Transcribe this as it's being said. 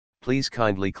Please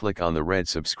kindly click on the red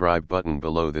subscribe button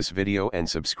below this video and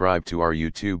subscribe to our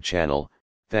YouTube channel.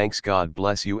 Thanks, God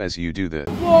bless you as you do this.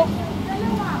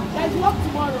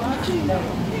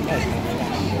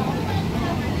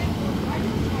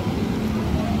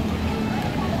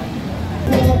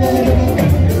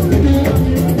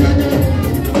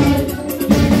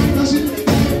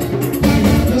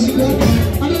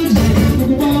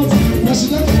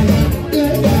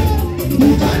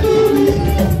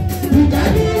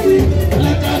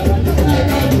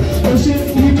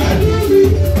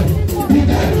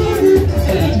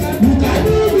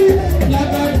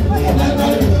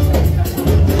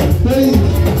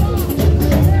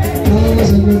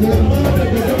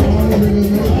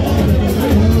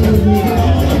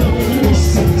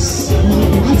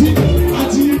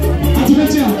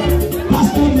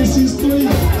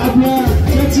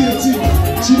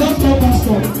 She don't know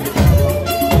pastor.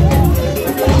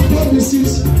 Pastor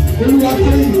Mrs.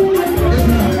 Oluwakoyi.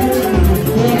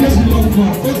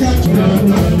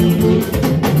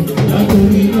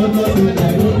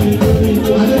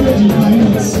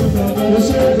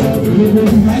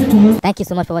 Thank you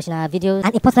so much for watching our videos,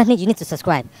 and importantly, you need to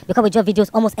subscribe because we drop videos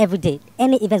almost every day.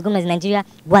 Any events going on in Nigeria,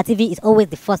 Gua TV is always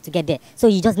the first to get there. So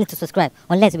you just need to subscribe,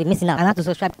 unless you'll be missing out. And how to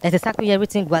subscribe? There's a circle here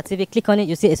written Gua TV. Click on it,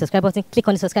 you see a subscribe button. Click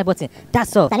on the subscribe button.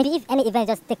 That's all. And if any event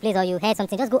just take place or you heard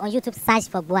something, just go on YouTube, search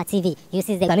for Gua TV. You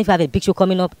see the. And if you have a big show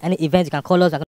coming up, any event, you can call us.